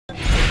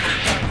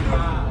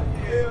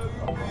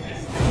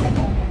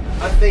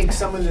think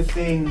some of the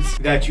things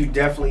that you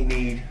definitely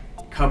need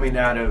coming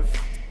out of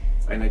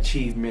an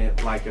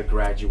achievement like a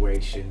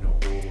graduation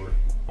or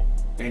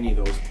any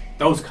of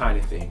those kind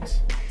of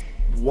things.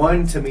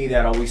 One to me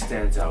that always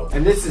stands out,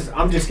 and this is,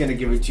 I'm just gonna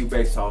give it to you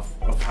based off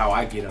of how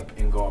I get up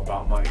and go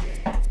about my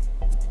day.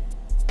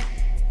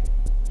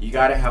 You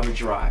gotta have a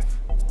drive.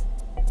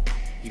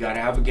 You gotta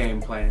have a game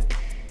plan.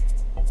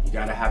 You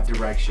gotta have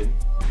direction.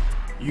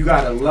 You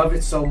gotta love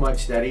it so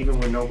much that even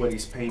when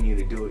nobody's paying you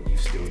to do it, you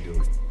still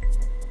do it.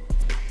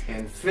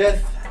 And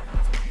fifth,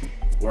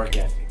 work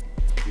ethic.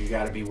 You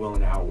gotta be willing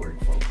to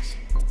outwork folks.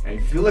 And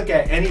if you look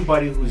at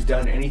anybody who's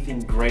done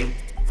anything great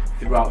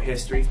throughout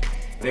history,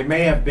 they may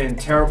have been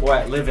terrible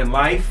at living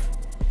life,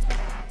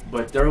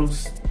 but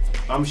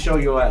I'm sure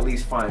you'll at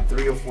least find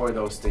 3 or 4 of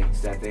those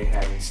things that they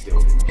had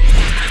instilled in you.